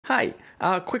Hi,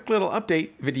 quick little update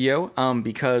video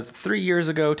because 3 years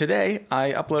ago today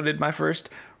I uploaded my first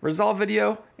Resolve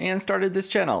video and started this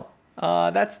channel.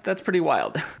 That's pretty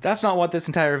wild. That's not what this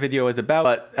entire video is about,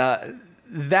 but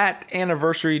that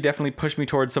anniversary definitely pushed me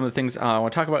towards some of the things I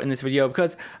want to talk about in this video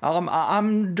because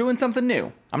I'm doing something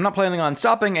new. I'm not planning on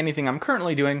stopping anything I'm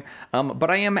currently doing, but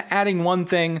I am adding one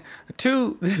thing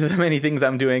to the many things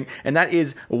I'm doing, and that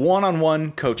is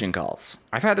one-on-one coaching calls.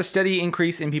 I've had a steady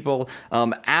increase in people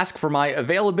ask for my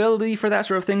availability for that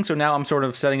sort of thing, so now I'm sort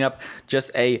of setting up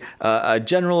just a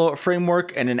general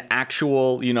framework and an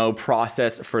actual,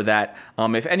 process for that.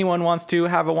 If anyone wants to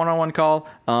have a one-on-one call,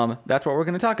 that's what we're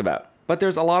going to talk about. But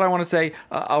there's a lot I want to say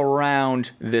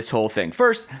around this whole thing.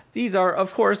 First, these are,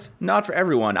 of course, not for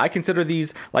everyone. I consider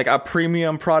these like a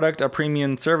premium product, a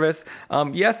premium service.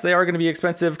 Yes, they are going to be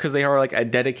expensive because they are like a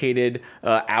dedicated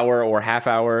hour or half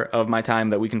hour of my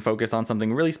time that we can focus on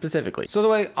something really specifically. So the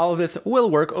way all of this will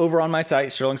work over on my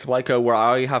site, Sterling Supply Co., where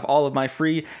I have all of my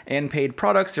free and paid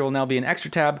products, there will now be an extra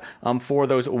tab for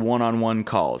those one-on-one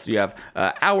calls. You have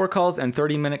hour calls and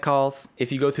 30-minute calls.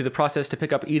 If you go through the process to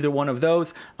pick up either one of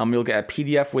those, you'll get a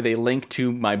PDF with a link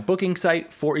to my booking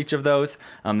site for each of those.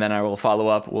 Then I will follow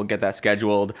up. We'll get that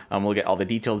scheduled. We'll get all the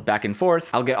details back and forth.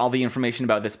 I'll get all the information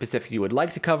about the specifics you would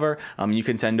like to cover. You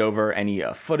can send over any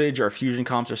footage or fusion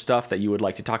comps or stuff that you would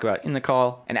like to talk about in the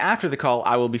call. And after the call,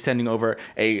 I will be sending over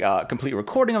a complete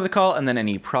recording of the call and then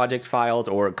any project files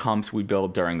or comps we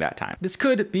build during that time. This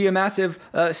could be a massive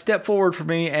step forward for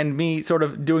me and me sort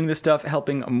of doing this stuff,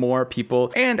 helping more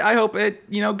people. And I hope it,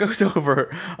 goes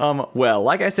over well.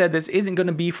 Like I said, this isn't going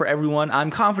to be for everyone. I'm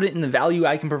confident in the value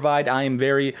I can provide. I am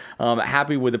very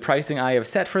happy with the pricing I have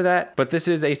set for that, but this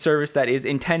is a service that is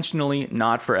intentionally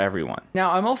not for everyone.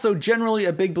 Now, I'm also generally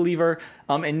a big believer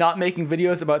in not making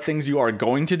videos about things you are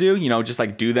going to do, just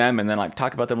like do them and then like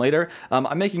talk about them later.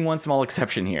 I'm making one small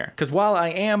exception here, because while I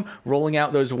am rolling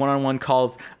out those one-on-one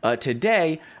calls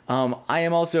today, I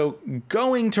am also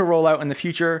going to roll out in the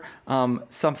future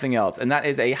something else, and that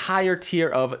is a higher tier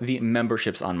of the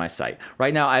memberships on my site.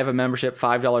 Right now, I have a membership,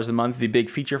 $5 a month. The big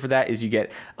feature for that is you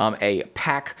get a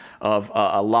pack of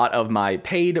a lot of my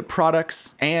paid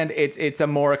products, and it's a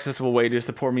more accessible way to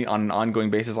support me on an ongoing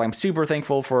basis. I'm super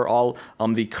thankful for all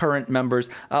the current members,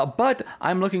 but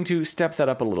I'm looking to step that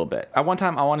up a little bit. At one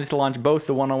time, I wanted to launch both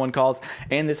the one-on-one calls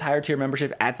and this higher tier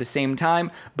membership at the same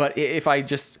time, but if I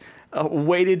just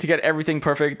waited to get everything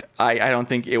perfect, I don't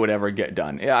think it would ever get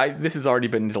done. This has already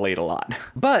been delayed a lot.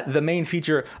 But the main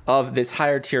feature of this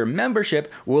higher tier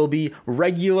membership will be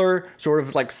regular sort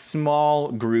of like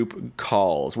small group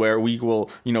calls where we will,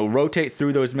 rotate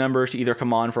through those members to either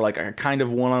come on for like a kind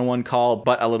of one-on-one call,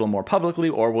 but a little more publicly,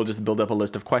 or we'll just build up a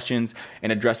list of questions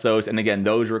and address those. And again,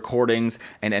 those recordings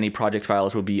and any project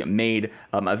files will be made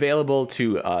available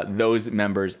to those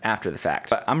members after the fact.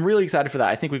 But I'm really excited for that.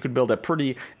 I think we could build a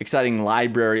pretty exciting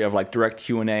library of like direct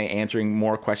Q&A, answering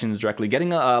more questions directly,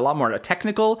 getting a lot more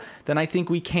technical than I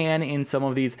think we can in some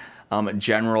of these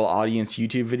general audience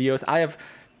YouTube videos. I have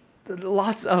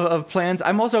lots of plans.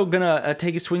 I'm also gonna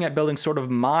take a swing at building sort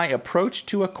of my approach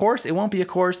to a course. It won't be a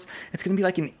course. It's gonna be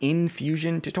like an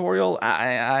infusion tutorial.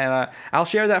 I'll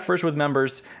share that first with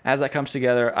members as that comes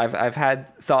together. I've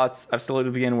had thoughts. I've still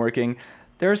to begin working.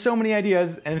 There are so many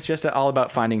ideas, and it's just all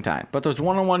about finding time. But those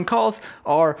one-on-one calls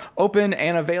are open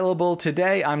and available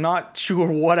today. I'm not sure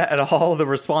what at all the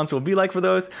response will be like for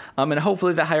those, and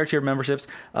hopefully the higher tier memberships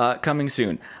coming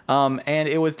soon. And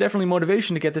it was definitely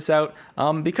motivation to get this out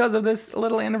because of this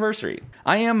little anniversary.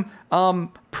 I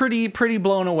am pretty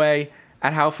blown away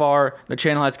at how far the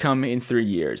channel has come in 3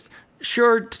 years.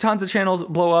 Sure, tons of channels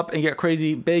blow up and get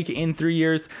crazy big in 3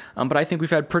 years, but I think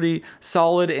we've had pretty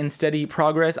solid and steady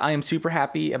progress. I am super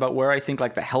happy about where I think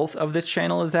like the health of this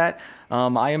channel is at.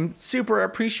 I am super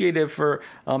appreciative for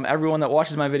everyone that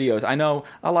watches my videos. I know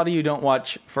a lot of you don't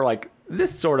watch for like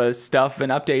this sort of stuff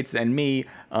and updates and me,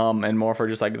 and more for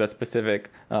just like the specific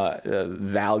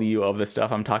value of the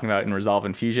stuff I'm talking about in Resolve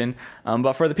and Fusion.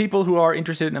 But for the people who are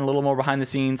interested in a little more behind the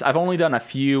scenes, I've only done a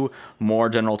few more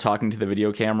general talking to the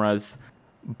video cameras,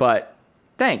 but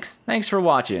thanks for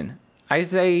watching. I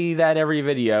say that every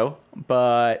video,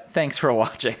 but thanks for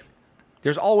watching.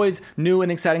 There's always new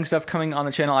and exciting stuff coming on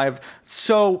the channel. I have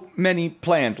so many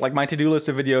plans. Like my to-do list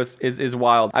of videos is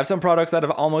wild. I have some products that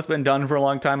have almost been done for a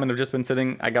long time and have just been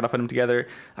sitting. I gotta put them together.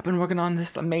 I've been working on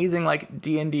this amazing like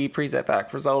D&D preset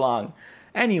pack for so long.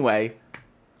 Anyway,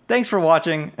 thanks for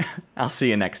watching. I'll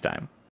see you next time.